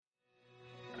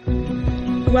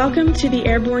Welcome to the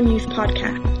Airborne Youth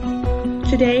Podcast.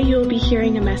 Today you will be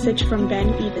hearing a message from Ben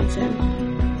Evenson.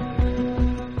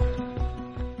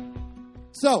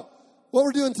 So, what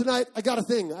we're doing tonight, I got a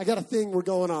thing we're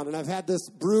going on, and I've had this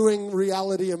brewing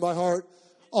reality in my heart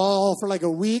all for like a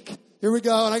week. Here we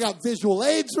go, and I got visual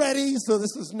aids ready, so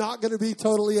this is not going to be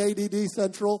totally ADD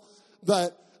central,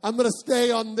 but I'm going to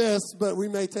stay on this, but we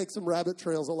may take some rabbit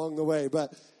trails along the way.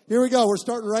 But here we go. We're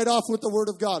starting right off with the Word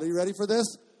of God. Are you ready for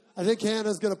this? I think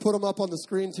Hannah's going to put them up on the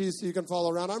screen, too, so you can follow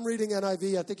around. I'm reading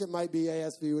NIV. I think it might be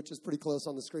ASV, which is pretty close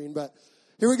on the screen. But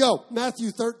here we go.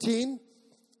 Matthew 13,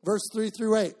 verse 3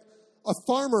 through 8. A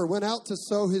farmer went out to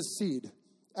sow his seed.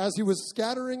 As he was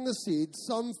scattering the seed,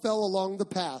 some fell along the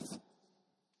path,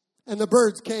 and the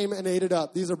birds came and ate it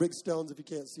up. These are big stones if you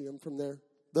can't see them from there.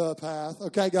 The path.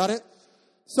 Okay, got it?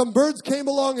 Some birds came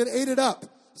along and ate it up.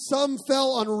 Some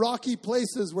fell on rocky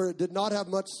places where it did not have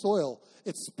much soil.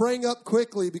 It sprang up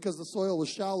quickly because the soil was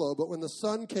shallow, but when the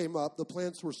sun came up, the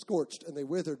plants were scorched, and they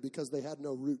withered because they had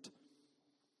no root.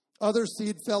 Other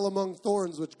seed fell among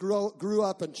thorns, which grew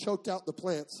up and choked out the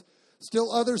plants.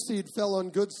 Still other seed fell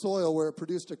on good soil, where it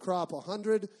produced a crop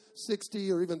 100,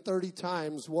 60, or even 30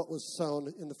 times what was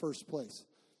sown in the first place.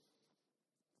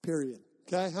 Period.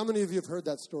 Okay? How many of you have heard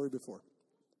that story before?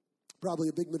 Probably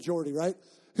a big majority, right?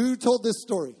 Who told this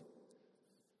story?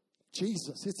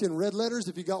 Jesus. It's in red letters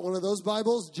if you got one of those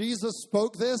Bibles. Jesus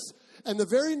spoke this, and the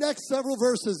very next several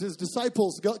verses, his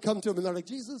disciples come to him, and they're like,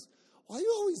 Jesus, why are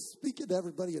you always speaking to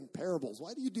everybody in parables?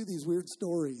 Why do you do these weird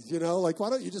stories? You know, like, why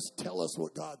don't you just tell us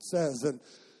what God says? And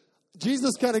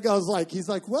Jesus kind of goes like, he's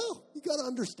like, well, you got to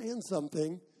understand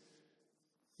something.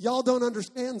 Y'all don't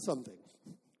understand something.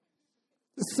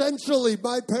 Essentially,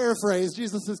 my paraphrase,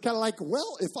 Jesus is kind of like,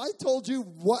 well, if I told you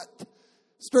what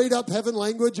straight up heaven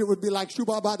language, it would be like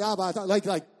shubabadaba,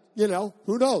 like you know,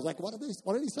 who knows? Like, what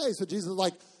did he say? So Jesus is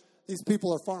like, these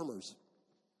people are farmers.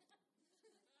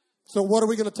 So what are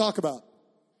we going to talk about?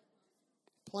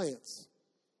 Plants.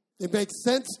 It makes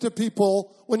sense to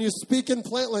people when you speak in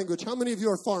plant language. How many of you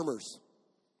are farmers?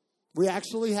 We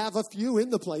actually have a few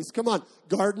in the place. Come on.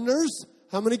 Gardeners?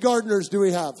 How many gardeners do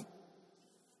we have?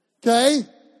 Okay.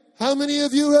 How many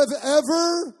of you have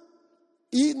ever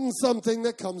eaten something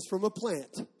that comes from a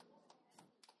plant?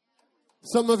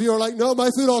 Some of you are like, no, my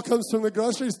food all comes from the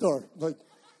grocery store. Like,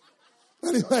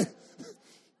 anyway,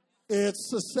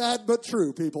 it's sad but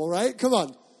true, people, right? Come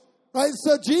on. Right?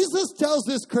 So Jesus tells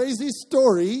this crazy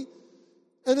story,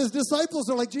 and his disciples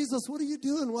are like, Jesus, what are you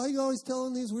doing? Why are you always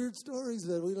telling these weird stories?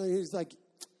 He's like,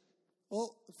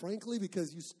 well, frankly,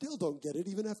 because you still don't get it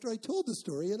even after I told the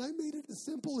story, and I made it as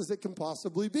simple as it can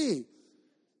possibly be.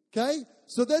 Okay?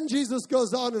 So then Jesus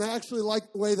goes on, and I actually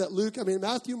like the way that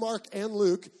Matthew, Mark, and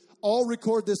Luke all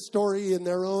record this story in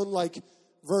their own,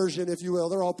 version, if you will.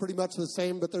 They're all pretty much the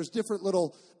same, but there's different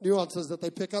little nuances that they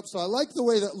pick up. So I like the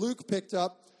way that Luke picked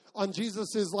up on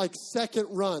Jesus's, second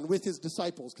run with his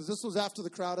disciples, because this was after the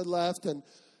crowd had left, and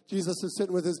Jesus is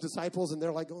sitting with his disciples, and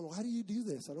they're like going, why do you do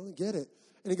this? I don't get it.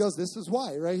 And he goes, this is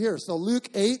why, right here. So Luke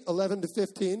 8, 11 to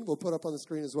 15, we'll put up on the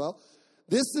screen as well.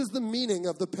 This is the meaning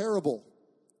of the parable.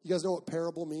 You guys know what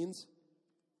parable means?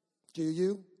 Do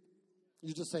you?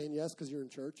 You're just saying yes because you're in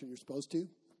church and you're supposed to?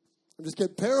 I'm just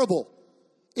kidding. Parable.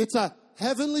 It's an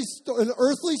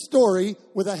earthly story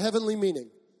with a heavenly meaning.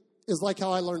 Is like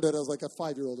how I learned it as a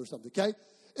 5-year-old or something, okay?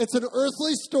 It's an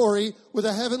earthly story with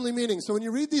a heavenly meaning. So when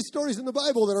you read these stories in the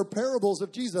Bible that are parables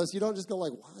of Jesus, you don't just go why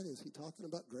is he talking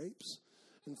about grapes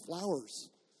and flowers?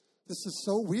 This is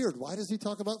so weird. Why does he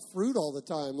talk about fruit all the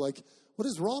time? What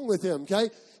is wrong with him, okay?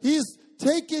 He's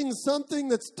taking something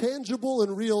that's tangible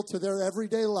and real to their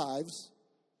everyday lives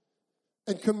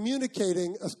and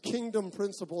communicating a kingdom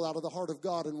principle out of the heart of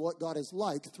God and what God is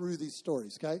like through these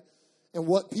stories, okay? And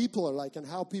what people are like and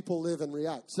how people live and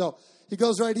react. So he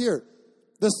goes right here.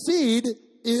 The seed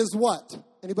is what?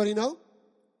 Anybody know?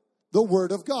 The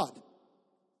Word of God.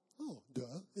 Oh,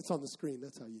 duh. It's on the screen.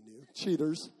 That's how you knew.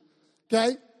 Cheaters.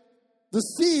 Okay? The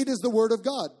seed is the Word of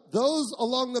God. Those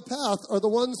along the path are the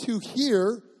ones who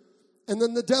hear, and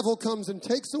then the devil comes and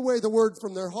takes away the word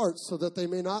from their hearts so that they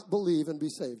may not believe and be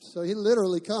saved. So he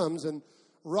literally comes and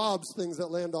robs things that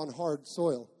land on hard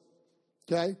soil.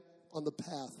 Okay? On the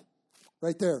path.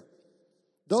 Right there.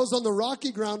 Those on the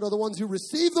rocky ground are the ones who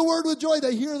receive the word with joy.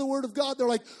 They hear the word of God. They're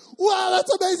like, wow,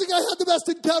 that's amazing. I had the best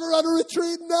encounter on a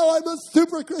retreat. Now I'm a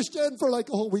super Christian for a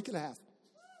whole week and a half.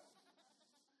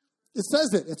 It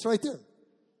says it. It's right there.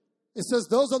 It says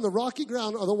those on the rocky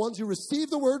ground are the ones who receive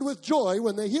the word with joy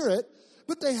when they hear it,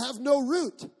 but they have no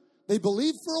root. They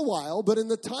believe for a while, but in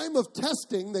the time of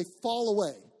testing, they fall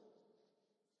away.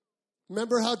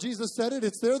 Remember how Jesus said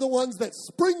it? They're the ones that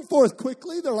spring forth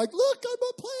quickly. They're like, look, I'm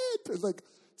a plant. There's like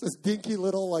this dinky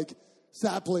little like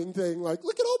sapling thing, like,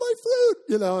 look at all my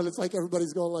fruit, and it's like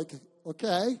everybody's going like,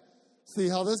 okay, see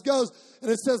how this goes.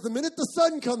 And it says the minute the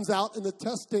sun comes out and the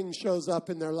testing shows up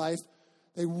in their life,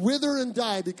 they wither and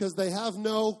die because they have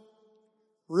no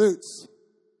roots.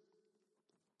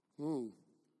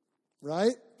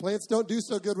 Right? Plants don't do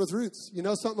so good with roots. You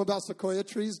know something about sequoia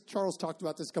trees? Charles talked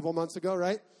about this a couple months ago,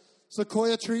 right?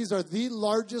 Sequoia trees are the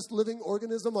largest living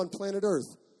organism on planet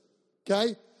Earth.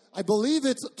 Okay? I believe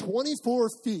it's 24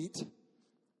 feet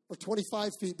or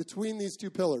 25 feet between these two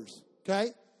pillars. Okay?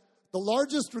 The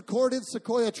largest recorded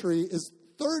sequoia tree is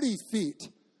 30 feet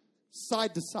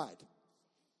side to side.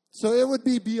 So it would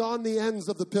be beyond the ends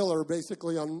of the pillar,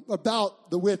 basically, on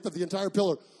about the width of the entire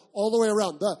pillar, all the way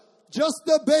around. Just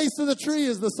the base of the tree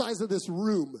is the size of this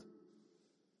room.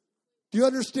 Do you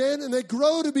understand? And they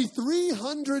grow to be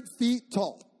 300 feet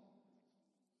tall.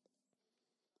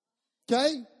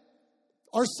 Okay?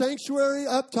 Our sanctuary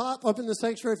up top, up in the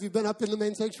sanctuary, if you've been up in the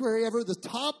main sanctuary ever, the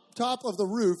top of the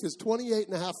roof is 28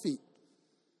 and a half feet.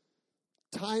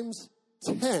 Times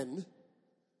 10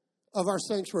 of our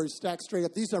sanctuary stacked straight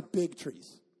up. These are big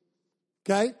trees.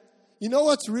 Okay? You know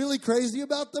what's really crazy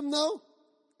about them, though?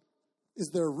 Is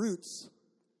their roots.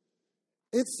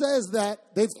 It says that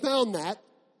they've found that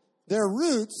their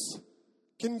roots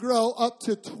can grow up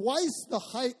to twice the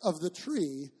height of the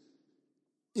tree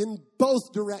in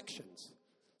both directions.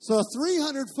 So a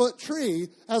 300-foot tree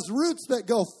has roots that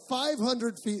go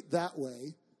 500 feet that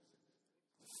way,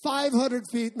 500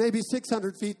 feet, maybe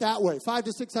 600 feet that way, 500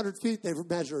 to 600 feet they've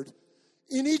measured.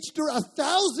 In each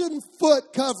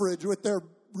 1,000-foot coverage with their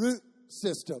root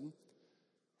system.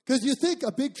 Because you think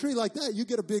a big tree like that, you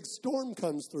get a big storm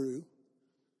comes through,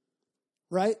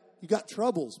 right? You got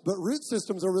troubles. But root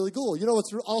systems are really cool. You know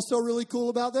what's also really cool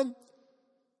about them?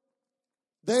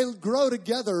 They grow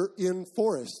together in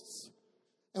forests.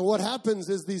 And what happens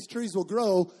is these trees will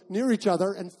grow near each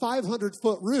other, and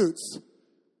 500-foot roots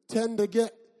tend to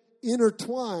get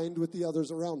intertwined with the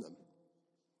others around them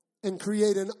and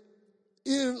create an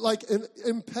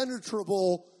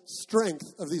impenetrable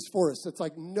strength of these forests. It's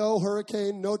like no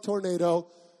hurricane, no tornado.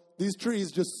 These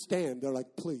trees just stand. They're like,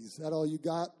 please, that all you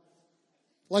got?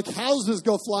 Like houses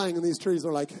go flying in these trees.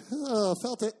 They're like, oh,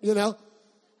 felt it,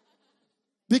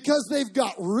 Because they've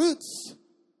got roots.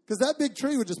 Because that big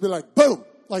tree would just be like, boom,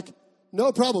 like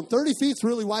no problem. 30 feet's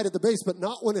really wide at the base, but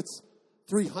not when it's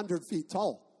 300 feet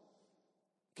tall.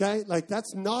 Okay? Like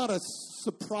that's not a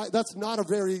surprise. That's not a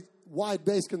very wide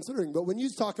base considering. But when you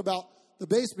talk about the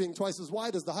base being twice as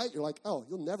wide as the height, you're like, oh,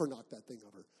 you'll never knock that thing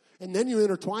over. And then you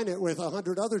intertwine it with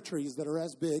 100 other trees that are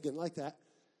as big and like that.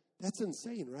 That's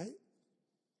insane, right?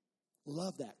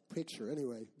 Love that picture.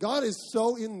 Anyway, God is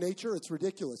so in nature, it's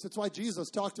ridiculous. It's why Jesus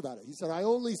talked about it. He said, I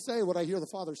only say what I hear the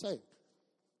Father saying.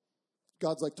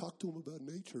 God's like, talk to him about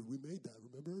nature. We made that,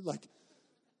 remember? Like,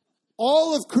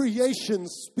 all of creation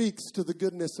speaks to the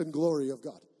goodness and glory of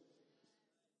God.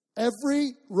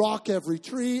 Every rock, every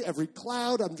tree, every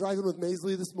cloud. I'm driving with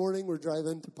Maisley this morning. We're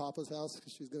driving to Papa's house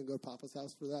because she's going to go to Papa's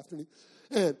house for the afternoon.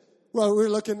 And, well, we're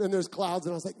looking, and there's clouds.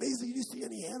 And I was like, Maisley, do you see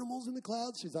any animals in the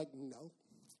clouds? She's like, no.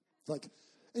 It's like,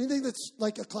 anything that's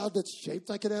like a cloud that's shaped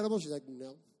like an animal? She's like,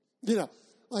 no.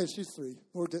 Like she's 3.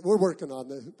 We're working on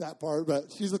that part. But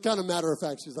she's the kind of matter of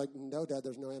fact. She's like, no, Dad,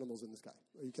 there's no animals in the sky.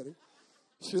 Are you kidding?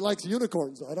 She likes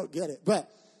unicorns, so I don't get it. But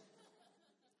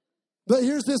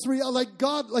here's this like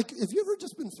God, like, have you ever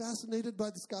just been fascinated by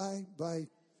the sky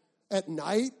at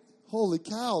night? Holy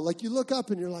cow. Like you look up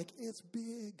and you're like, it's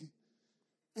big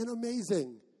and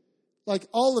amazing. Like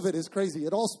all of it is crazy.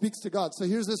 It all speaks to God. So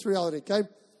here's this reality, okay?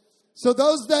 So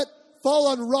those that fall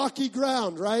on rocky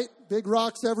ground, right? Big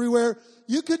rocks everywhere.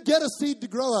 You could get a seed to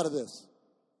grow out of this.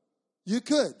 You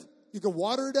could. You could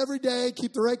water it every day,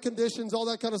 keep the right conditions, all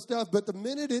that kind of stuff. But the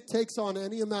minute it takes on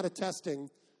any amount of testing,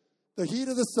 the heat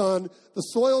of the sun, the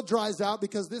soil dries out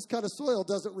because this kind of soil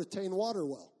doesn't retain water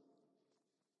well.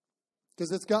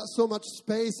 Because it's got so much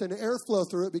space and airflow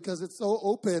through it because it's so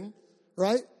open,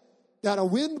 right? That a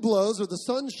wind blows or the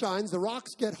sun shines, the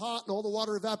rocks get hot and all the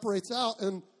water evaporates out,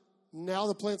 and now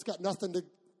the plant's got nothing to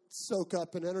soak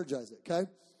up and energize it, okay?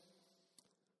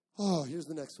 Oh, here's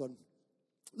the next one.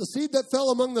 The seed that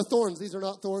fell among the thorns. These are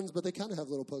not thorns, but they kind of have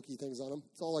little pokey things on them.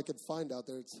 It's all I could find out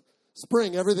there. It's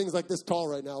spring. Everything's like this tall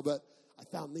right now, but I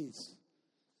found these.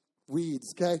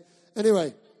 Weeds, okay?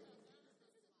 Anyway.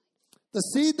 The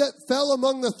seed that fell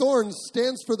among the thorns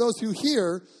stands for those who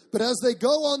hear, but as they go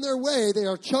on their way, they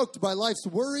are choked by life's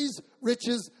worries,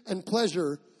 riches, and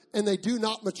pleasure, and they do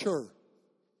not mature.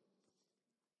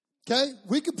 Okay?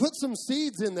 We could put some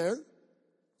seeds in there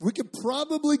We could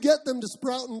probably get them to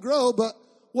sprout and grow, but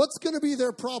what's going to be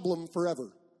their problem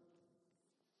forever?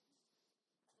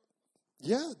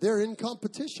 Yeah, they're in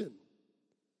competition,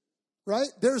 right?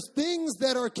 There's things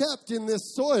that are kept in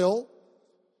this soil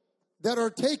that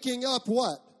are taking up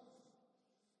what?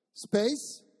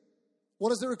 Space. What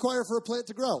does it require for a plant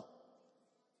to grow?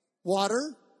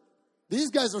 Water.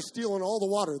 These guys are stealing all the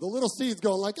water. The little seed's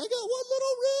going like, I got one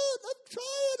little root. I'm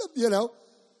trying, you know.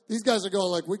 These guys are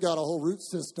going like, we got a whole root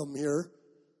system here.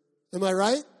 Am I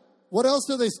right? What else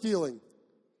are they stealing?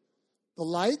 The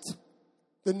light,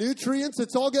 the nutrients.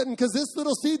 It's all getting, because this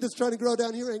little seed that's trying to grow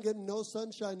down here ain't getting no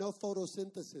sunshine, no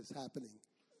photosynthesis happening.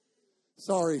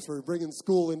 Sorry for bringing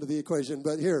school into the equation,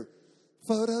 but here.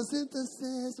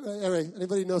 Photosynthesis. Right, all right.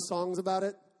 Anybody know songs about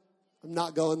it? I'm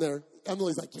not going there.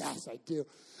 Emily's like, yes, I do.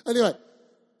 Anyway,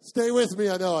 stay with me.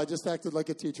 I know I just acted like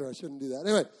a teacher. I shouldn't do that.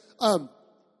 Anyway,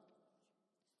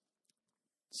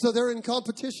 so they're in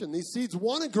competition. These seeds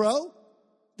want to grow.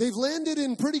 They've landed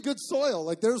in pretty good soil.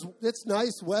 Like it's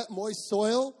nice, wet, moist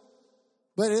soil.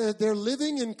 But they're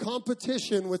living in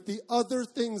competition with the other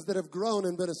things that have grown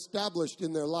and been established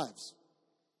in their lives.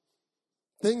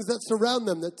 Things that surround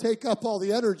them, that take up all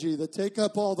the energy, that take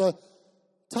up all the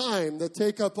time, that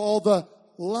take up all the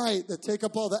light, that take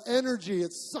up all the energy.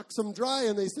 It sucks them dry,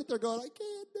 and they sit there going, I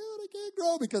can't do it, I can't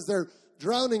grow, because they're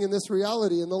drowning in this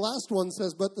reality. And the last one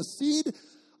says, but the seed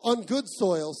on good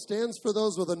soil stands for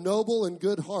those with a noble and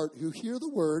good heart who hear the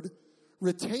word,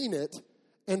 retain it,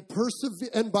 and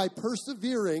by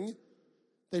persevering,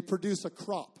 they produce a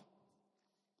crop.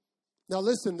 Now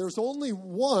listen, there's only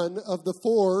one of the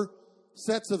four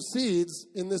sets of seeds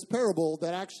in this parable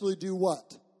that actually do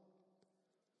what?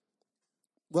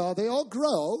 Well, they all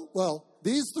grow. Well,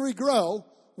 these three grow.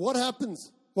 What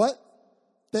happens? What?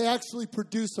 They actually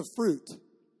produce a fruit.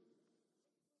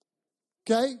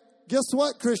 Okay? Guess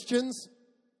what, Christians?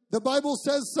 The Bible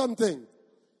says something.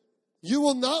 You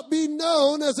will not be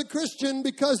known as a Christian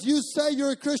because you say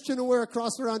you're a Christian and wear a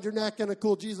cross around your neck and a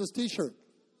cool Jesus t-shirt.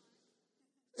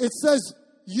 It says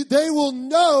they will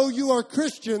know you are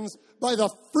Christians by the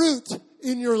fruit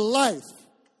in your life.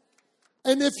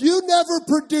 And if you never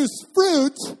produce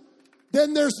fruit,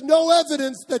 then there's no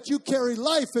evidence that you carry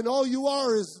life, and all you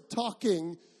are is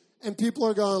talking, and people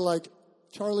are going like,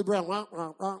 Charlie Brown, wah,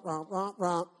 wah, wah, wah, wah,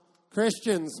 wah.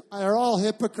 Christians are all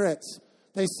hypocrites.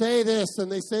 They say this,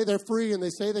 and they say they're free, and they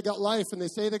say they got life, and they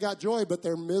say they got joy, but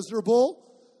they're miserable,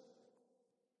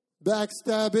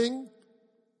 backstabbing,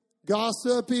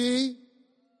 gossipy,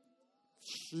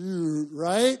 shoot,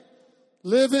 right?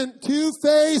 Living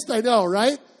two-faced, I know,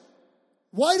 right?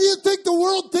 Why do you think the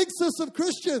world thinks this of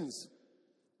Christians?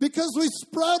 Because we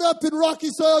sprout up in rocky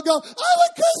soil and go, I'm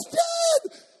a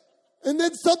Christian! And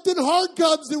then something hard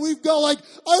comes and we go like,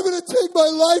 I'm going to take my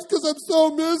life because I'm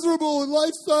so miserable and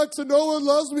life sucks and no one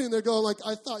loves me. And they're going like,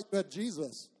 I thought you had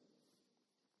Jesus.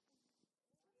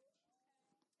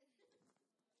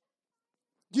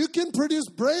 You can produce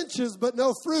branches but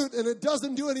no fruit, and it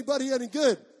doesn't do anybody any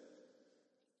good.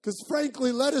 Because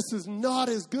frankly, lettuce is not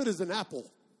as good as an apple.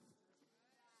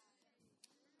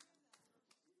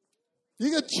 You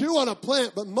can chew on a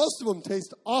plant, but most of them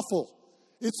taste awful.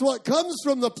 It's what comes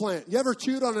from the plant. You ever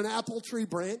chewed on an apple tree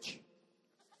branch?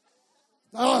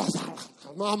 Oh,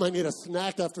 Mom, I need a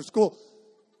snack after school.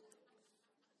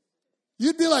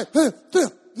 You'd be like,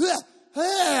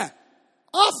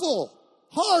 awful,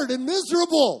 hard, and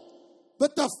miserable.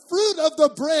 But the fruit of the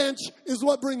branch is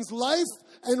what brings life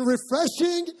and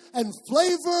refreshing and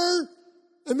flavor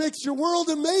and makes your world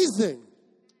amazing.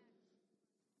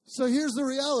 So here's the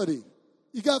reality.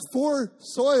 You got four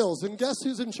soils, and guess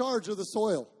who's in charge of the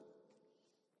soil?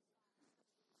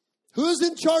 Who's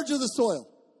in charge of the soil?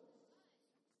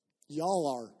 Y'all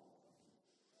are.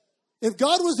 If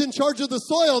God was in charge of the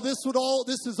soil, this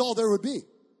is all there would be.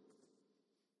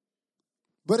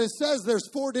 But it says there's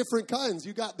four different kinds.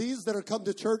 You got these that are come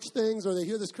to church things, or they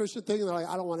hear this Christian thing, and they're like,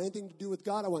 I don't want anything to do with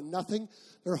God. I want nothing.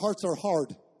 Their hearts are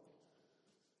hard.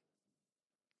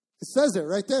 It says it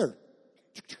right there.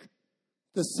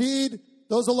 The seed,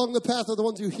 those along the path are the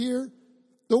ones who hear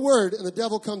the word, and the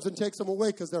devil comes and takes them away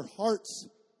because their hearts,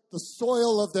 the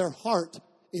soil of their heart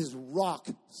is rock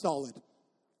solid.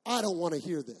 I don't want to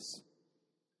hear this.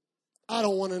 I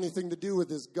don't want anything to do with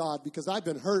this God because I've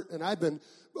been hurt and I've been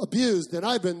abused and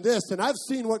I've been this and I've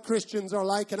seen what Christians are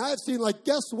like, and I've seen, like,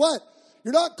 guess what?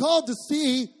 You're not called to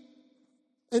see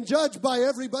and judge by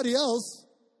everybody else,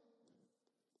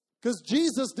 because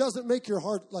Jesus doesn't make your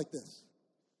heart like this.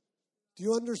 Do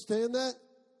you understand that?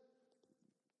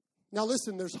 Now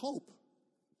listen, there's hope.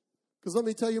 Because let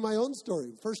me tell you my own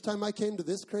story. First time I came to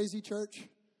this crazy church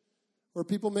where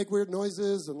people make weird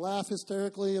noises and laugh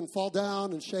hysterically and fall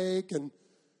down and shake, and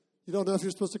you don't know if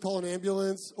you're supposed to call an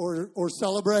ambulance or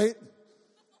celebrate.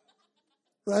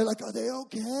 Right? Like, are they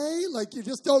okay? Like, you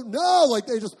just don't know. Like,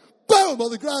 they just, boom,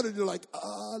 on the ground, and you're like,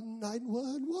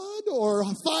 911 or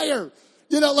fire.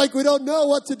 You know, like, we don't know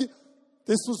what to do.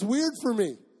 This was weird for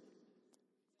me.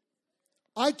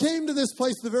 I came to this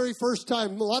place the very first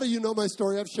time. A lot of you know my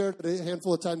story. I've shared it a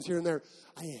handful of times here and there.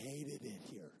 I hated it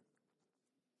here.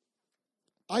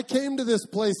 I came to this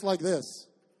place like this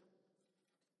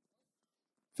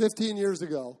 15 years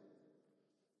ago.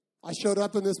 I showed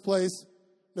up in this place.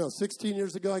 16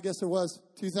 years ago, I guess it was,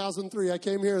 2003, I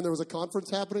came here and there was a conference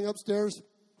happening upstairs.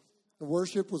 The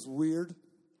worship was weird.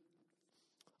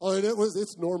 Oh, and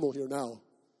it's normal here now.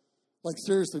 Like,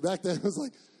 seriously, back then it was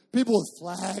like people with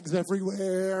flags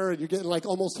everywhere and you're getting like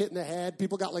almost hit in the head.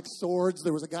 People got like swords.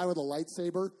 There was a guy with a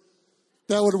lightsaber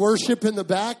that would worship in the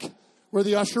back where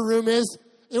the usher room is.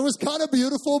 It was kind of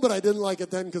beautiful, but I didn't like it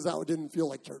then because that didn't feel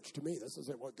like church to me. This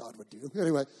isn't what God would do.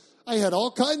 Anyway, I had all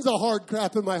kinds of hard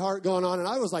crap in my heart going on, and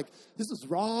I was like, this is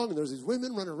wrong, and there's these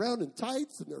women running around in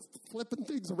tights, and they're flipping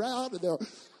things around, and I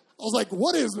was like,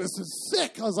 what is this? This is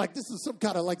sick. I was like, this is some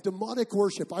kind of like demonic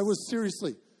worship. I was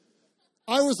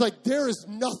like, there is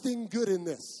nothing good in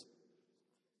this.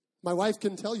 My wife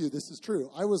can tell you this is true.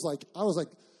 I was like,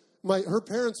 her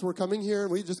parents were coming here,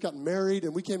 and we just got married,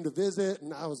 and we came to visit,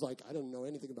 and I was like, I didn't know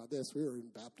anything about this. We were in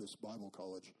Baptist Bible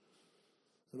College,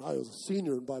 and I was a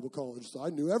senior in Bible college, so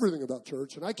I knew everything about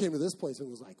church, and I came to this place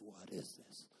and was like, what is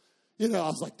this? You know, I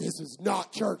was like, this is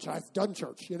not church. I've done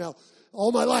church, you know,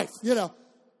 all my life, you know.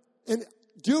 And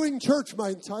doing church my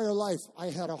entire life, I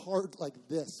had a heart like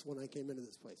this when I came into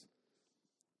this place.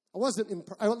 I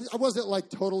wasn't like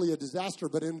totally a disaster,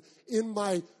 but in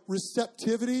my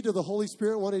receptivity to the Holy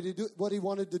Spirit, what he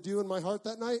wanted to do in my heart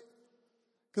that night,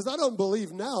 because I don't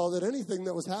believe now that anything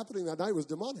that was happening that night was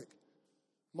demonic.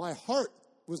 My heart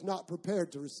was not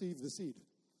prepared to receive the seed,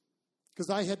 because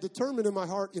I had determined in my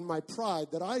heart, in my pride,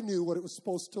 that I knew what it was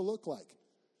supposed to look like,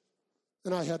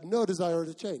 and I had no desire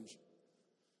to change.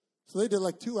 So they did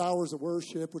like 2 hours of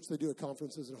worship, which they do at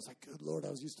conferences. And I was like, good Lord, I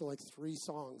was used to like 3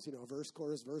 songs, you know, verse,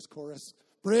 chorus,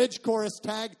 bridge, chorus,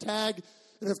 tag.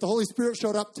 And if the Holy Spirit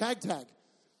showed up, tag.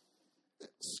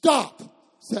 Stop.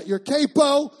 Set your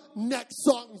capo. Next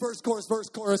song, verse,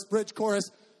 chorus, bridge,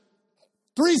 chorus.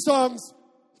 3 songs.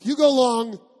 If you go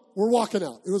long, we're walking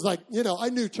out. It was like, you know, I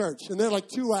knew church. And they're like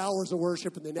 2 hours of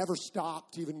worship, and they never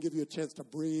stopped to even give you a chance to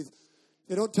breathe.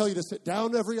 They don't tell you to sit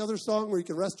down every other song where you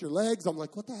can rest your legs. I'm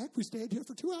like, what the heck? We stayed here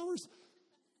for 2 hours?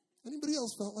 Anybody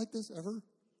else felt like this ever?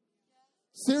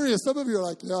 Serious. Some of you are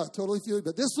like, yeah, I totally feel you.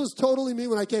 But this was totally me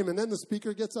when I came. And then the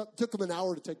speaker gets up. Took him an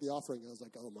hour to take the offering. I was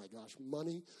like, oh my gosh,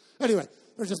 money. Anyway,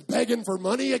 they're just begging for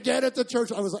money again at the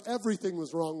church. I was like, everything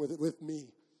was wrong with me.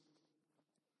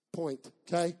 Point.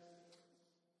 Okay?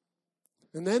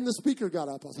 And then the speaker got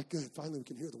up. I was like, good. Finally, we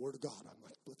can hear the word of God. I'm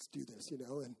like, let's do this, you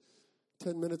know. And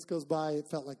 10 minutes goes by. It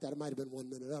felt like that. It might have been 1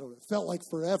 minute. I don't know. It felt like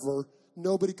forever.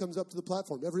 Nobody comes up to the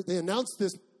platform. They announce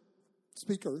this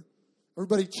speaker.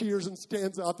 Everybody cheers and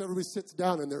stands up. Everybody sits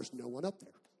down, and there's no one up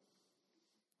there.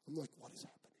 I'm like, what is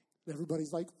happening? And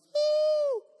everybody's like,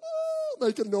 woo, woo,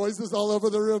 making noises all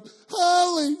over the room.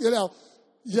 Holy, you know,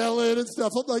 yelling and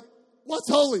stuff. I'm like,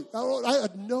 what's holy? I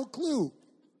had no clue.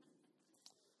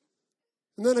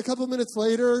 And then a couple minutes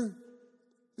later,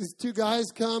 these 2 guys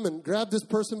come and grab this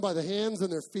person by the hands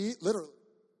and their feet, literally,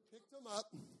 picked them up,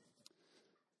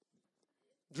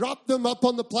 dropped them up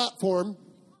on the platform,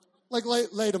 like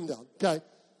laid them down, okay?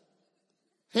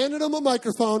 Handed them a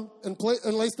microphone and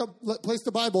placed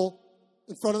the Bible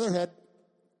in front of their head.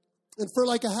 And for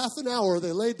like a half an hour,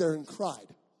 they laid there and cried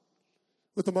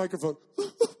with the microphone.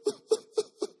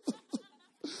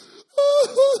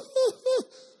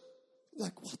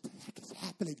 Like, what the heck is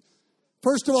happening?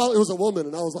 First of all, it was a woman,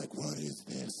 and I was like, what is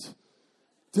this?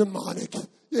 Demonic.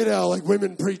 You know, like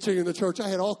women preaching in the church. I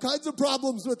had all kinds of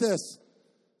problems with this.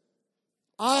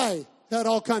 I had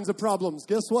all kinds of problems.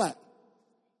 Guess what?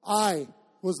 I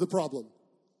was the problem.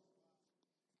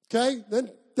 Okay?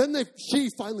 Then she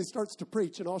finally starts to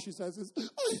preach, and all she says is, I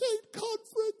hate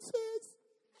conferences.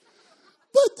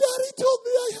 But Daddy told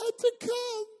me I had to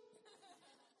come.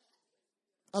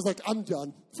 I was like, I'm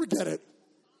done. Forget it.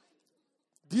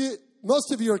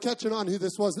 Most of you are catching on who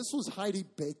this was. This was Heidi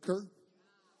Baker.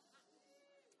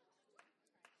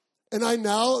 And I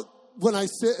now, when I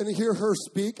sit and hear her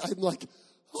speak, I'm like,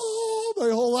 oh, my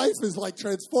whole life is like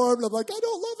transformed. I'm like, I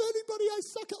don't love anybody. I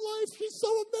suck at life. She's so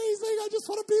amazing. I just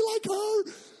want to be like her.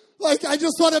 Like, I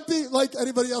just want to be like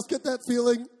anybody else. Get that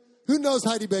feeling? Who knows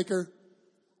Heidi Baker?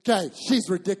 Okay, she's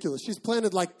ridiculous. She's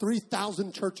planted like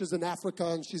 3,000 churches in Africa,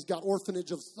 and she's got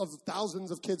orphanage of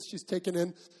thousands of kids she's taken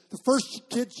in. The first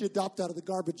kid she adopted out of the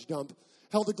garbage dump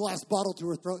held a glass bottle to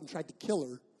her throat and tried to kill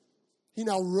her. He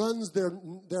now runs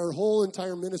their whole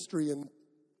entire ministry in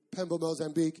Pemba,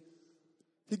 Mozambique.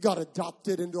 He got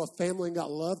adopted into a family and got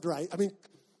loved right. I mean,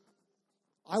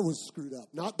 I was screwed up.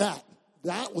 Not that.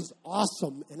 That was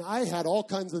awesome, and I had all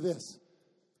kinds of this.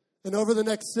 And over the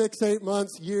next 6, 8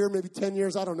 months, year, maybe 10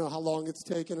 years, I don't know how long it's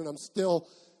taken, and I'm still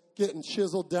getting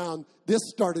chiseled down. This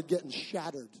started getting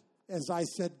shattered as I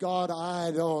said, God,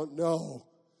 I don't know.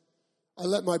 I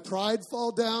let my pride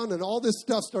fall down, and all this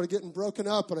stuff started getting broken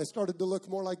up, and I started to look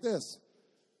more like this.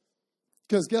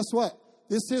 Because guess what?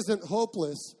 This isn't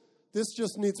hopeless. This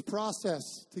just needs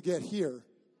process to get here.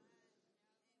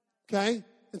 Okay?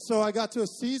 And so I got to a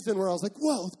season where I was like,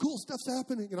 whoa, cool stuff's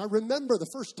happening. And I remember the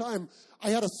first time I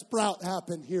had a sprout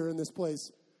happen here in this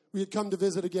place. We had come to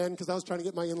visit again because I was trying to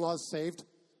get my in-laws saved.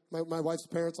 My wife's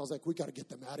parents, I was like, we got to get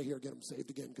them out of here, get them saved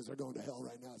again because they're going to hell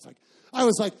right now.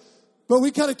 But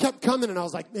we kind of kept coming, and I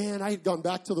was like, man, I had gone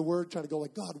back to the Word, trying to go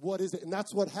like, God, what is it? And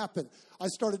that's what happened. I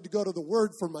started to go to the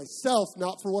Word for myself,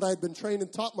 not for what I had been trained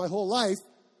and taught my whole life,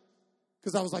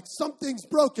 because I was like, something's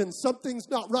broken, something's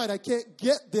not right, I can't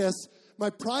get this. My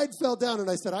pride fell down, and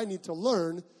I said, I need to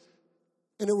learn.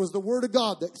 And it was the Word of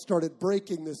God that started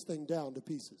breaking this thing down to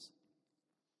pieces.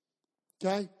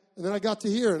 Okay? And then I got to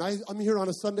here, and I'm here on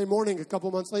a Sunday morning a couple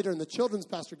months later, and the children's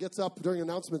pastor gets up during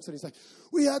announcements, and he's like,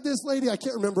 we had this lady, I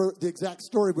can't remember the exact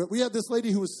story, but we had this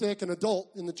lady who was sick, an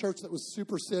adult in the church that was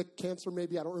super sick, cancer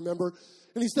maybe, I don't remember.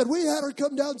 And he said, we had her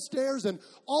come downstairs, and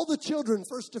all the children,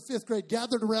 1st to 5th grade,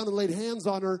 gathered around and laid hands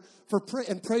on her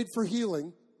and prayed for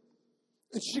healing.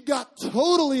 And she got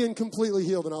totally and completely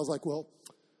healed. And I was like, well,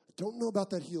 I don't know about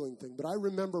that healing thing, but I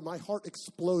remember my heart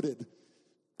exploded.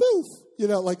 Poof! You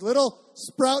know, like little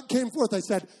sprout came forth. I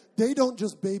said, they don't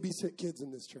just babysit kids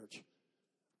in this church.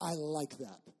 I like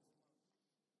that.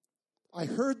 I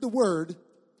heard the word,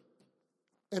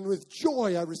 and with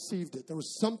joy I received it. There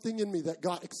was something in me that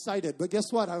got excited. But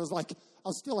guess what? I was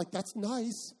still like, that's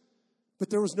nice. But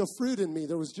there was no fruit in me.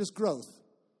 There was just growth.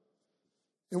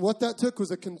 And what that took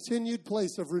was a continued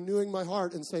place of renewing my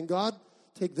heart and saying, God,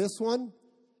 take this one,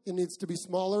 it needs to be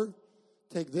smaller.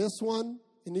 Take this one,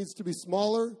 it needs to be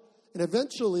smaller. And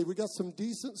eventually we got some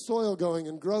decent soil going,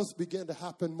 and growth began to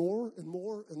happen more and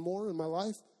more and more in my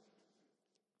life.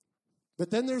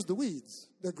 But then there's the weeds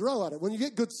that grow out of it. When you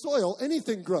get good soil,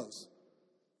 anything grows.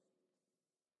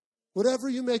 Whatever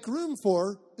you make room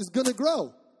for is going to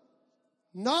grow.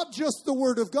 Not just the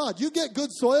Word of God. You get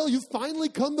good soil, you finally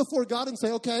come before God and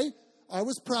say, okay, I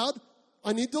was proud,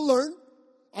 I need to learn,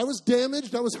 I was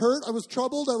damaged, I was hurt, I was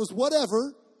troubled, I was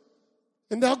whatever.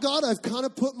 And now, God, I've kind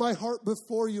of put my heart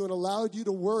before you and allowed you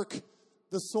to work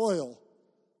the soil.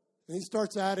 And he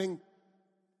starts adding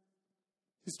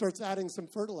some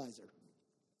fertilizer.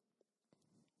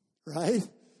 Right?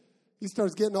 He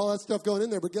starts getting all that stuff going in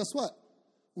there. But guess what?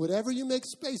 Whatever you make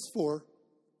space for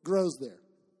grows there.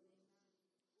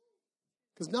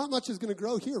 Because not much is going to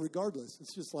grow here regardless.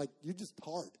 It's just like, you're just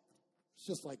hard. It's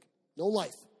just like, no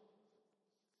life.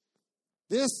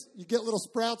 This, you get little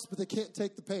sprouts, but they can't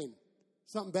take the pain.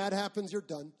 Something bad happens, you're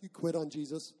done. You quit on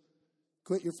Jesus.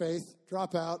 Quit your faith.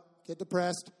 Drop out. Get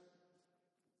depressed.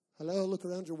 Hello, look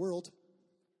around your world.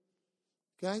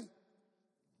 Okay?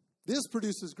 This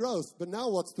produces growth, but now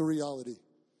what's the reality?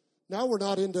 Now we're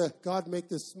not into, God, make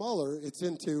this smaller. It's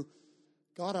into,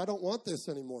 God, I don't want this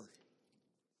anymore.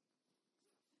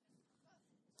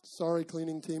 Sorry,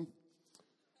 cleaning team.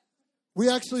 We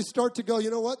actually start to go, you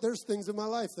know what? There's things in my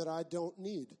life that I don't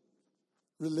need.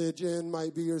 Religion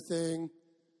might be your thing.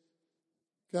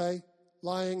 Okay?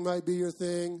 Lying might be your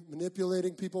thing.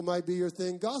 Manipulating people might be your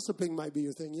thing. Gossiping might be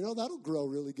your thing. You know, that'll grow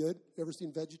really good. You ever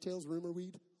seen VeggieTales, rumor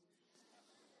weed?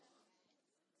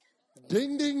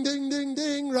 Ding, ding, ding, ding,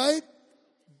 ding, right?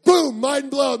 Boom, mind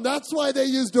blown. That's why they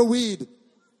used a weed.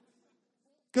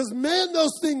 Because, man,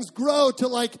 those things grow to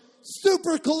like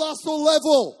super colossal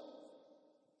level.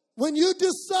 When you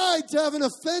decide to have an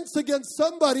offense against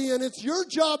somebody and it's your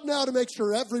job now to make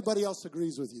sure everybody else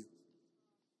agrees with you,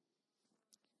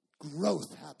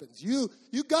 growth happens. You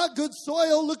got good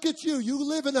soil. Look at you. You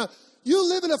live in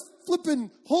a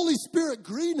flipping Holy Spirit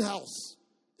greenhouse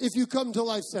if you come to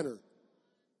Life Center.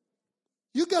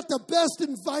 You got the best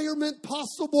environment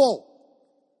possible.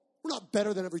 We're not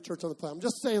better than every church on the planet. I'm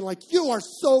just saying, like, you are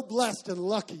so blessed and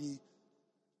lucky.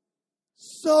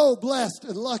 So blessed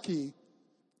and lucky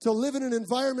to live in an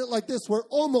environment like this where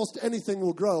almost anything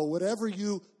will grow. Whatever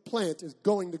you plant is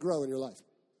going to grow in your life.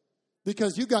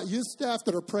 Because you got youth staff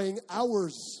that are praying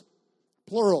hours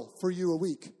plural, for you a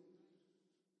week.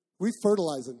 We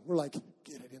fertilizing. We're like,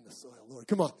 get it in the soil, Lord.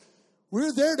 Come on.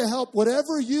 We're there to help.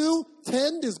 Whatever you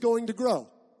tend is going to grow.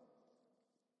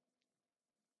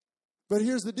 But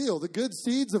here's the deal. The good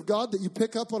seeds of God that you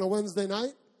pick up on a Wednesday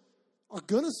night are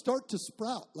going to start to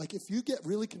sprout. Like if you get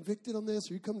really convicted on this,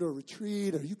 or you come to a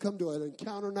retreat, or you come to an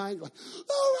encounter night, you're like,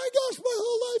 oh my gosh, my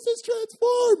whole life is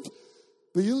transformed.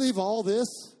 But you leave all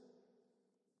this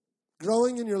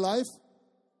growing in your life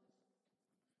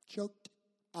choked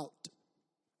out.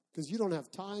 Because you don't have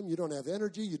time, you don't have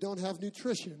energy, you don't have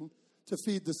nutrition to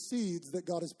feed the seeds that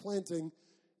God is planting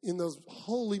in those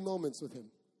holy moments with him.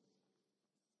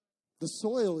 The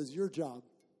soil is your job.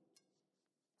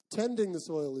 Tending the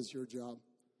soil is your job.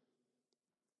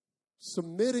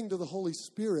 Submitting to the Holy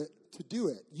Spirit to do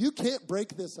it. You can't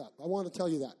break this up. I want to tell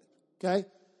you that, okay?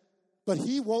 But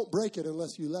he won't break it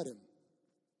unless you let him.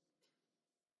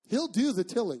 He'll do the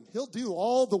tilling. He'll do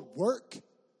all the work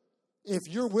if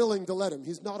you're willing to let him.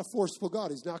 He's not a forceful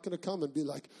God. He's not going to come and be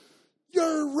like,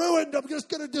 you're ruined. I'm just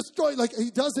going to destroy. Like,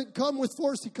 he doesn't come with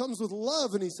force. He comes with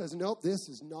love, and he says, nope, this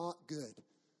is not good.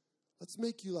 Let's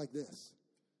make you like this.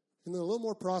 And then a little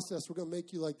more process, we're going to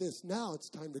make you like this. Now it's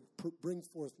time to bring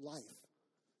forth life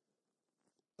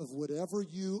of whatever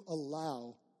you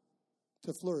allow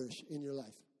to flourish in your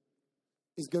life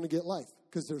is going to get life.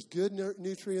 Because there's good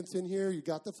nutrients in here. You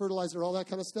got the fertilizer, all that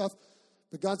kind of stuff.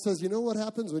 But God says, you know what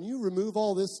happens when you remove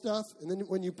all this stuff, and then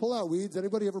when you pull out weeds?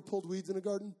 Anybody ever pulled weeds in a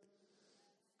garden?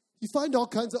 You find all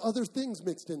kinds of other things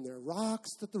mixed in there.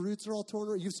 Rocks that the roots are all torn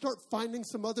around. You start finding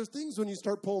some other things when you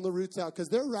start pulling the roots out because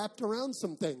they're wrapped around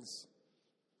some things.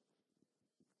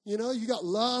 You know, you got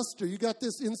lust or you got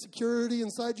this insecurity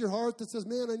inside your heart that says,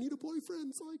 man, I need a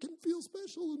boyfriend so I can feel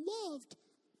special and loved.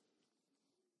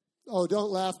 Oh, don't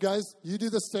laugh, guys. You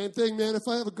do the same thing, man. If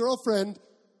I have a girlfriend,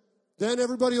 then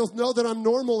everybody will know that I'm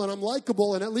normal and I'm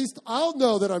likable, and at least I'll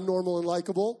know that I'm normal and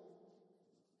likable.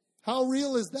 How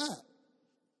real is that?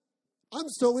 I'm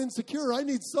so insecure, I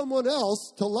need someone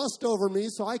else to lust over me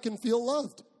so I can feel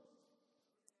loved.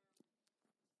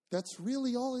 That's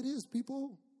really all it is,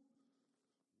 people.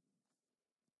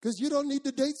 Because you don't need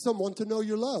to date someone to know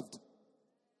you're loved.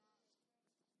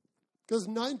 Because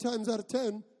 9 times out of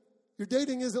 10, your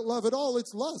dating isn't love at all,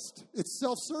 it's lust. It's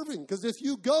self-serving. Because if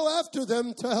you go after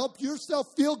them to help yourself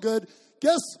feel good,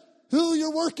 guess who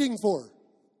you're working for?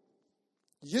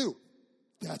 You.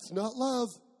 That's not love.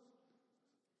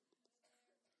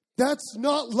 That's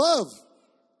not love.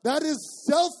 That is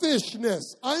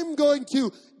selfishness. I'm going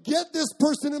to get this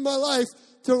person in my life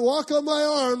to walk on my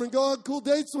arm and go on cool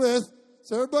dates with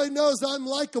so everybody knows I'm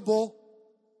likable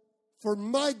for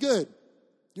my good.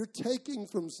 You're taking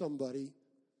from somebody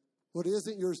what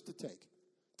isn't yours to take,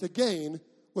 to gain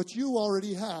what you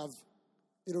already have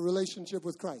in a relationship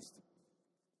with Christ.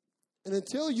 And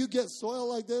until you get soil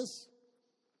like this,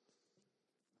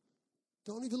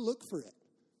 don't even look for it.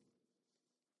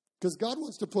 Because God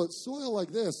wants to put soil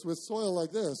like this with soil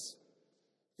like this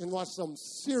and watch some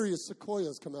serious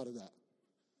sequoias come out of that.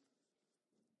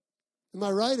 Am I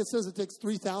right? It says it takes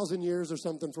 3,000 years or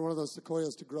something for one of those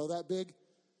sequoias to grow that big.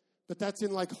 But that's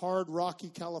in like hard, rocky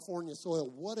California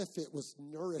soil. What if it was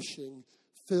nourishing,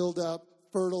 filled up,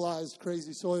 fertilized,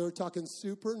 crazy soil? We're talking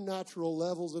supernatural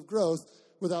levels of growth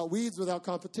without weeds, without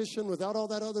competition, without all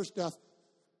that other stuff.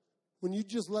 When you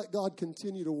just let God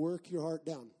continue to work your heart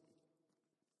down.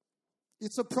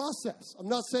 It's a process. I'm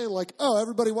not saying like, oh,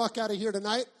 everybody walk out of here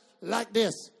tonight like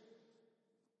this.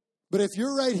 But if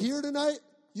you're right here tonight,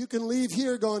 you can leave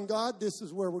here going, God, this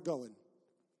is where we're going.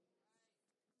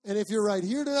 And if you're right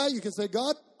here tonight, you can say,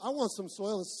 God, I want some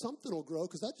soil and something will grow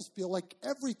because I just feel like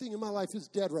everything in my life is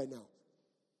dead right now.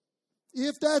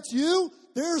 If that's you,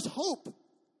 there's hope.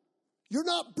 You're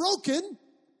not broken.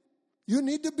 You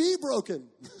need to be broken.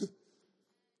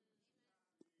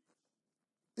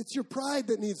 It's your pride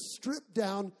that needs stripped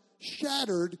down,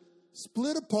 shattered,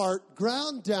 split apart,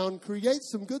 ground down, create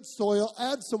some good soil,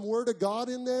 add some word of God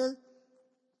in there.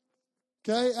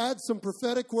 Okay, add some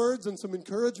prophetic words and some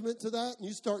encouragement to that, and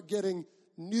you start getting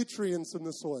nutrients in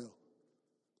the soil.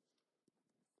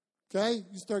 Okay,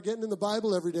 you start getting in the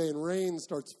Bible every day and rain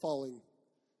starts falling.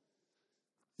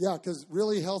 Yeah, because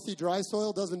really healthy dry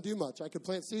soil doesn't do much. I could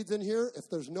plant seeds in here. If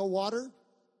there's no water,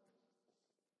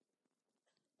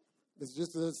 it's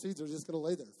just the seeds are just going to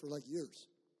lay there for like years.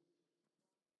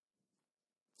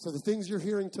 So the things you're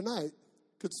hearing tonight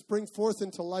could spring forth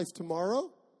into life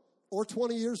tomorrow or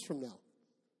 20 years from now.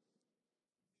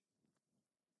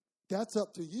 That's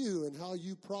up to you and how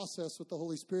you process with the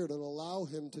Holy Spirit and allow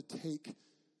him to take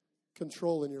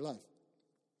control in your life.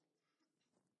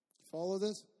 Follow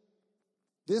this?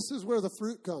 This is where the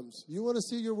fruit comes. You want to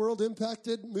see your world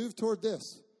impacted? Move toward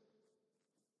this.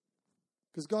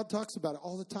 Because God talks about it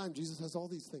all the time. Jesus has all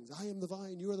these things. I am the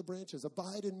vine, you are the branches.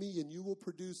 Abide in me, and you will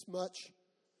produce much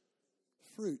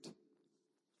fruit.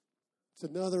 It's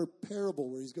another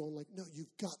parable where he's going like, no,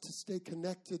 you've got to stay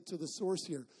connected to the source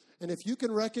here. And if you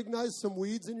can recognize some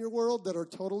weeds in your world that are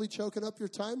totally choking up your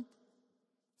time,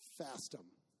 fast them.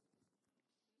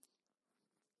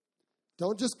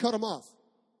 Don't just cut them off.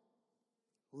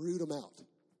 Root them out.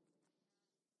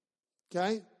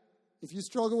 Okay? If you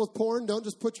struggle with porn, don't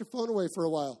just put your phone away for a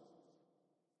while.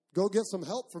 Go get some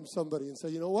help from somebody and say,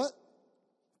 you know what?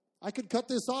 I could cut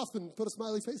this off and put a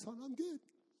smiley face on. I'm good.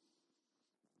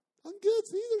 I'm good.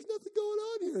 See, there's nothing going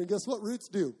on here. And guess what roots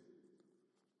do?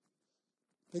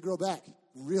 They grow back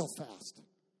real fast.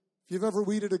 If you've ever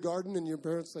weeded a garden and your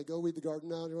parents say, go weed the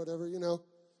garden out or whatever, you know,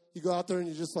 you go out there and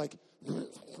you just like,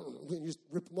 you just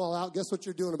rip them all out. Guess what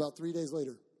you're doing about 3 days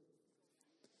later?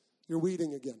 You're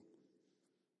weeding again.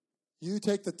 You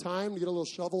take the time to get a little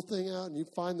shovel thing out and you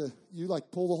pull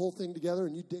the whole thing together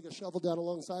and you dig a shovel down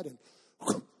alongside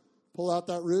and pull out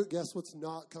that root. Guess what's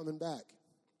not coming back?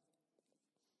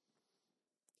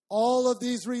 All of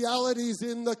these realities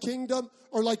in the kingdom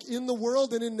or like in the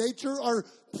world and in nature are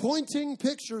pointing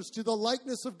pictures to the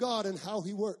likeness of God and how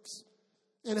he works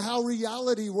and how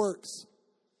reality works.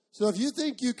 So if you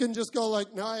think you can just go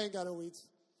like, no, I ain't got no weeds.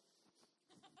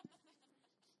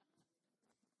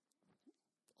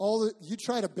 You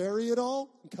try to bury it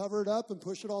all and cover it up and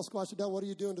push it all, squash it down. What are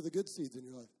you doing to the good seeds in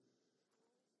your life?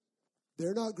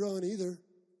 They're not growing either.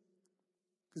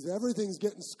 Because everything's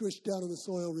getting squished down in the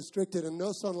soil, restricted, and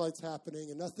no sunlight's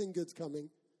happening, and nothing good's coming.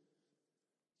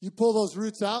 You pull those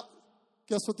roots out,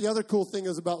 guess what the other cool thing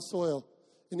is about soil?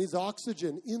 It needs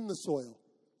oxygen in the soil.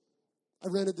 I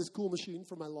rented this cool machine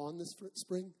for my lawn this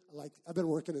spring. I've been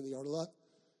working in the yard a lot.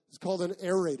 It's called an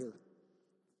aerator.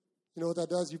 You know what that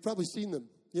does? You've probably seen them.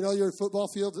 You know your football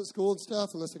fields at school and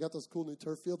stuff, unless they got those cool new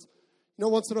turf fields. You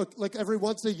know, every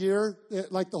once a year,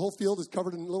 the whole field is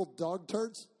covered in little dog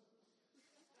turds.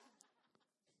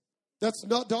 That's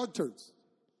not dog turds.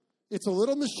 It's a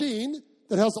little machine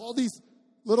that has all these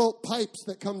little pipes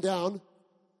that come down,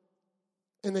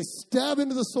 and they stab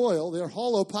into the soil. They're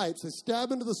hollow pipes. They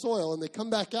stab into the soil, and they come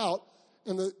back out,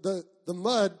 and the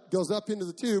mud goes up into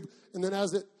the tube, and then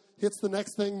as it hits the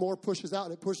next thing, more pushes out,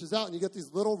 and it pushes out, and you get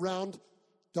these little round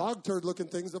dog turd-looking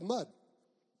things of mud.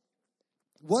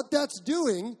 What that's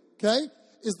doing, okay,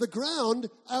 is the ground,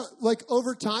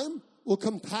 over time, will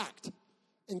compact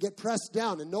and get pressed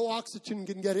down, and no oxygen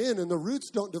can get in, and the roots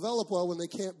don't develop well when they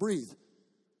can't breathe.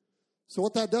 So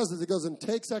what that does is it goes and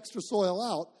takes extra soil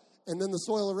out, and then the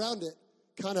soil around it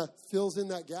kind of fills in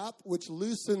that gap, which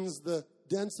loosens the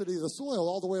density of the soil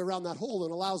all the way around that hole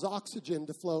and allows oxygen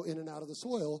to flow in and out of the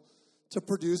soil to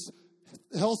produce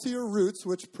healthier roots,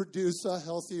 which produce a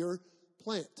healthier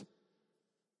plant.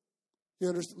 You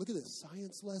understand? Look at this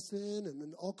science lesson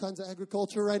and all kinds of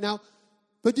agriculture right now.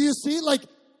 But do you see,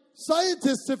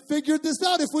 scientists have figured this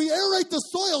out. If we aerate the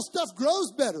soil, stuff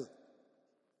grows better.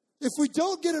 If we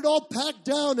don't get it all packed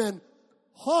down and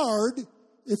hard,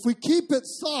 if we keep it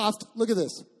soft, look at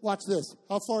this. Watch this.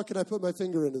 How far can I put my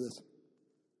finger into this?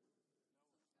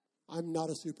 I'm not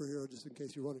a superhero, just in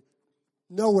case you're wondering.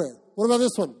 Nowhere. What about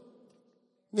this one?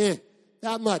 Nah,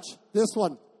 that much. This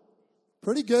one.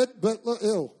 Pretty good, but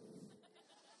ew.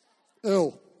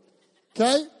 Ew.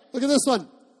 Okay? Look at this one.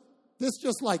 This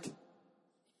just I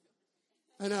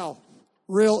know.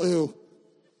 Real ew.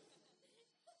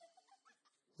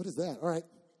 What is that? All right.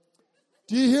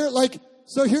 Do you hear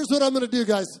so here's what I'm going to do,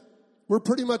 guys. We're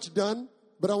pretty much done,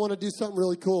 but I want to do something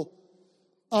really cool.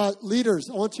 Leaders,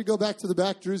 I want you to go back to the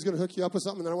back. Drew's going to hook you up with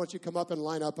something, and then I want you to come up and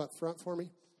line up front for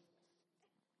me.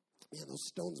 Man, those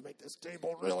stones make this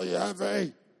table really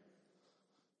heavy.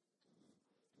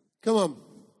 Come on.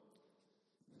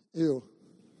 Ew.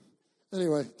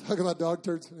 Anyway, talk about dog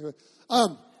turds. Anyway,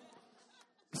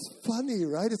 it's funny,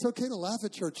 right? It's okay to laugh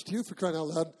at church, too, for crying out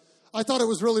loud. I thought it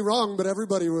was really wrong, but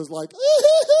everybody was like,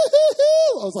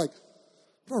 I was like,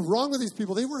 what's wrong with these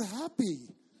people? They were happy.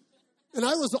 And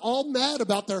I was all mad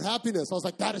about their happiness. I was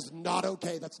like, that is not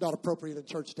okay. That's not appropriate in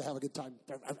church to have a good time.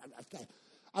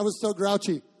 I was so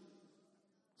grouchy.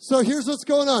 So here's what's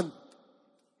going on.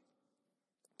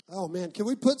 Oh, man, can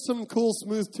we put some cool,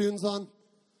 smooth tunes on?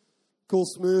 Cool,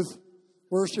 smooth,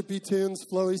 worshipy tunes,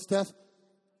 flowy stuff.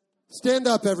 Stand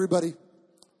up, everybody.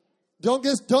 Don't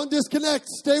disconnect.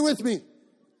 Stay with me.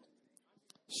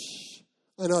 Shh.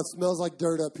 I know it smells like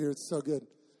dirt up here. It's so good.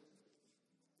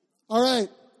 All right.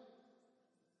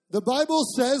 The Bible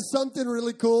says something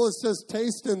really cool. It says,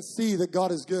 taste and see that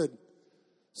God is good.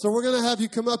 So we're going to have you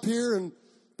come up here and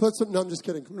Put some, no, I'm just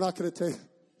kidding. We're not going to take,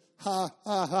 ha,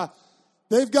 ha, ha.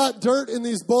 They've got dirt in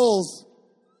these bowls.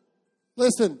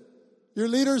 Listen, your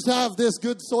leaders have this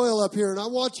good soil up here, and I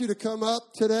want you to come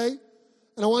up today,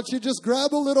 and I want you to just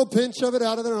grab a little pinch of it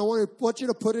out of there, and I want you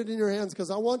to put it in your hands, because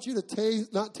I want you to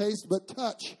taste, not taste, but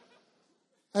touch.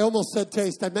 I almost said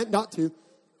taste. I meant not to.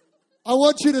 I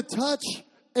want you to touch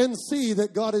and see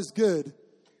that God is good,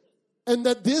 and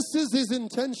that this is his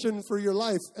intention for your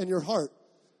life and your heart.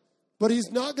 But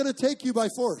he's not going to take you by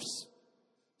force.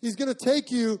 He's going to take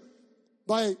you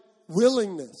by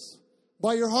willingness,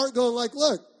 by your heart going like,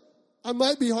 look, I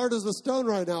might be hard as a stone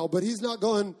right now, but he's not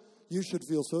going, you should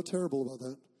feel so terrible about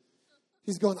that.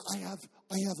 He's going, I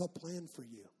have a plan for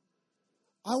you.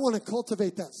 I want to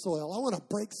cultivate that soil. I want to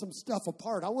break some stuff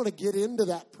apart. I want to get into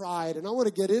that pride, and I want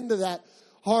to get into that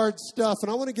hard stuff, and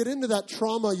I want to get into that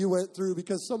trauma you went through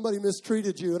because somebody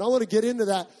mistreated you, and I want to get into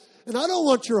that. And I don't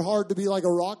want your heart to be like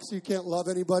a rock so you can't love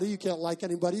anybody, you can't like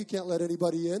anybody, you can't let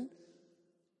anybody in.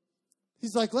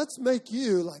 He's like, let's make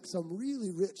you like some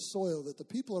really rich soil that the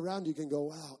people around you can go,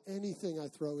 wow, anything I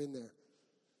throw in there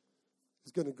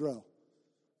is going to grow.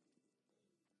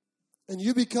 And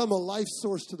you become a life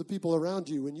source to the people around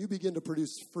you when you begin to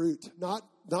produce fruit, not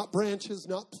branches,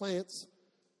 not plants,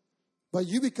 but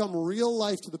you become real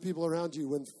life to the people around you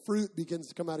when fruit begins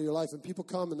to come out of your life and people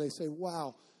come and they say,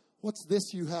 wow, what's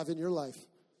this you have in your life?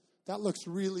 That looks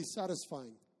really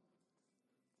satisfying.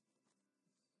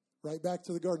 Right back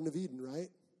to the Garden of Eden, right?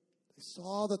 They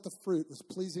saw that the fruit was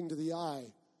pleasing to the eye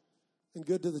and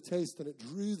good to the taste, and it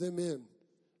drew them in.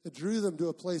 It drew them to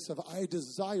a place of, I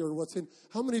desire what's in.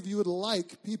 How many of you would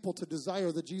like people to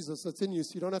desire the Jesus that's in you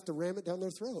so you don't have to ram it down their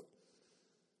throat?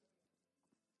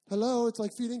 Hello, it's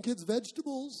like feeding kids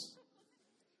vegetables.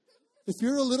 If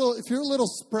you're a little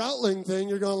sproutling thing,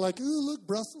 you're going like, ooh, look,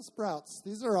 Brussels sprouts.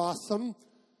 These are awesome.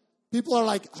 People are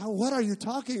like, oh, what are you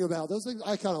talking about? Those things,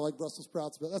 I kind of like Brussels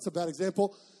sprouts, but that's a bad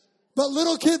example. But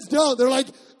little kids don't. They're like,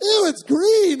 ew, it's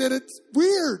green and it's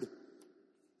weird.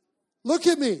 Look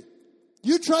at me.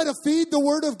 You try to feed the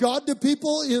word of God to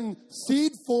people in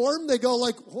seed form, they go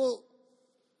like, whoa,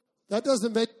 that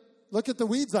doesn't make, look at the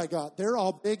weeds I got. They're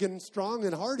all big and strong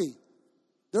and hardy.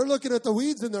 They're looking at the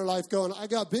weeds in their life going, I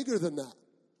got bigger than that.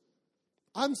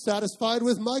 I'm satisfied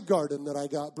with my garden that I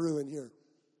got brewing here.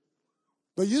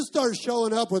 But you start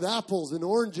showing up with apples and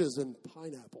oranges and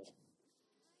pineapple.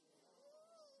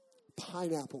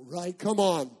 Pineapple, right? Come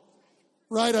on.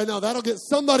 Right, I know. That'll get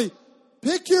somebody.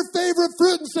 Pick your favorite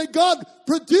fruit and say, God,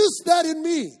 produce that in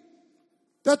me.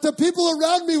 That the people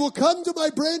around me will come to my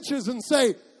branches and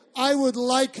say, I would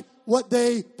like what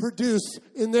they produce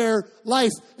in their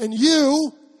life. And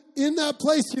you, in that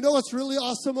place, you know what's really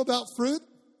awesome about fruit?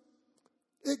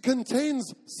 It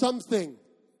contains something.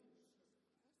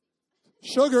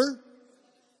 Sugar.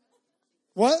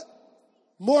 What?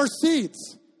 More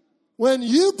seeds. When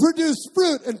you produce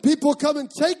fruit and people come and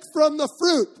take from the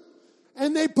fruit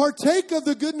and they partake of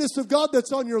the goodness of God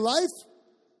that's on your life,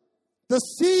 the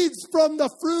seeds from the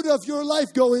fruit of your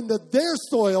life go into their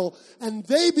soil and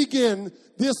they begin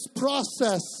this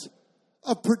process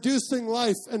of producing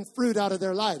life and fruit out of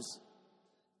their lives.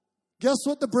 Guess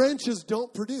what the branches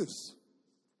don't produce?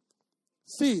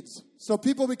 Seeds. So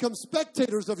people become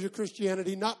spectators of your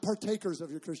Christianity, not partakers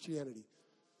of your Christianity.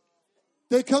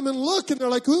 They come and look and they're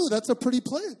like, ooh, that's a pretty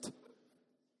plant.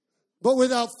 But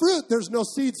without fruit, there's no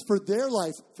seeds for their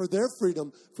life, for their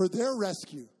freedom, for their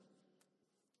rescue.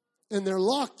 And they're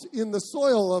locked in the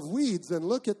soil of weeds. And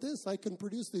look at this, I can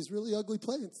produce these really ugly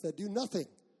plants that do nothing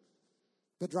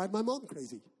but drive my mom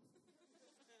crazy.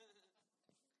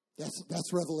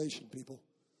 That's revelation, people.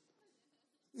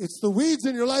 It's the weeds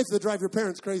in your life that drive your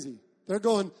parents crazy. They're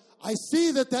going, I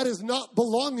see that is not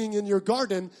belonging in your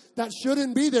garden. That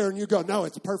shouldn't be there. And you go, no,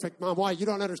 it's perfect, Mom. Why? You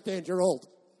don't understand. You're old.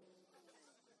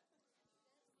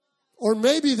 Or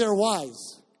maybe they're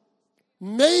wise.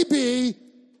 Maybe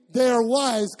they're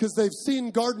wise because they've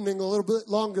seen gardening a little bit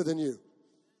longer than you.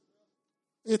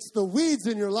 It's the weeds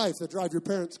in your life that drive your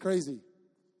parents crazy.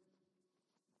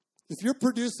 If you're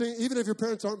producing, even if your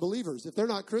parents aren't believers, if they're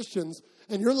not Christians,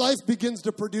 and your life begins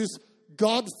to produce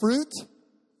God fruit,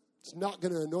 it's not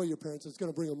going to annoy your parents. It's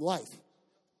going to bring them life.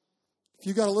 If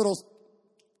you got a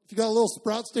little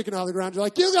sprout sticking out of the ground, you're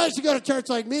like, you guys should go to church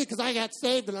like me because I got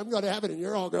saved and I'm going to heaven and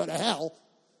you're all going to hell.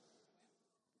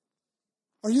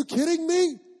 Are you kidding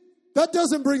me? That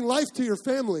doesn't bring life to your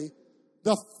family.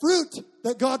 The fruit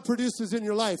that God produces in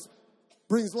your life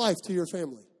brings life to your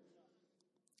family.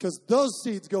 Because those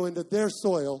seeds go into their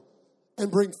soil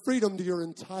and bring freedom to your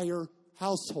entire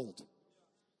household.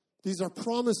 These are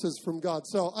promises from God.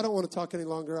 So I don't want to talk any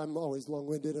longer. I'm always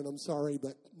long-winded and I'm sorry,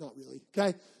 but not really.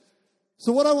 Okay?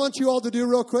 So what I want you all to do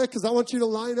real quick is I want you to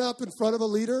line up in front of a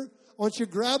leader. I want you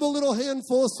to grab a little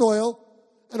handful of soil,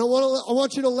 and I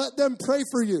want you to let them pray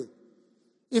for you.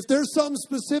 If there's something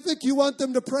specific you want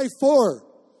them to pray for,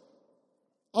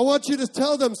 I want you to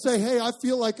tell them, say, hey, I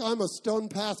feel like I'm a stone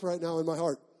path right now in my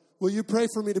heart. Will you pray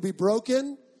for me to be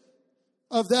broken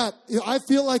of that? I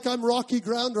feel like I'm rocky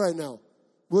ground right now.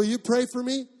 Will you pray for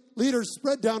me? Leaders,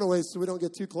 spread down a ways so we don't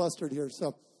get too clustered here.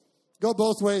 So go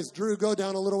both ways. Drew, go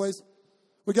down a little ways.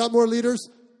 We got more leaders.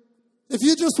 If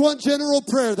you just want general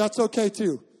prayer, that's okay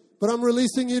too. But I'm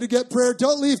releasing you to get prayer.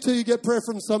 Don't leave till you get prayer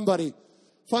from somebody.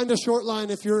 Find a short line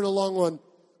if you're in a long one,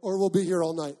 or we'll be here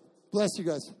all night. Bless you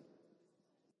guys.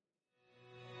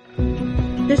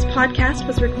 This podcast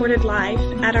was recorded live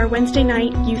at our Wednesday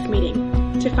night youth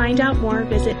meeting. To find out more,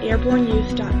 visit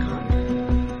airborneyouth.com.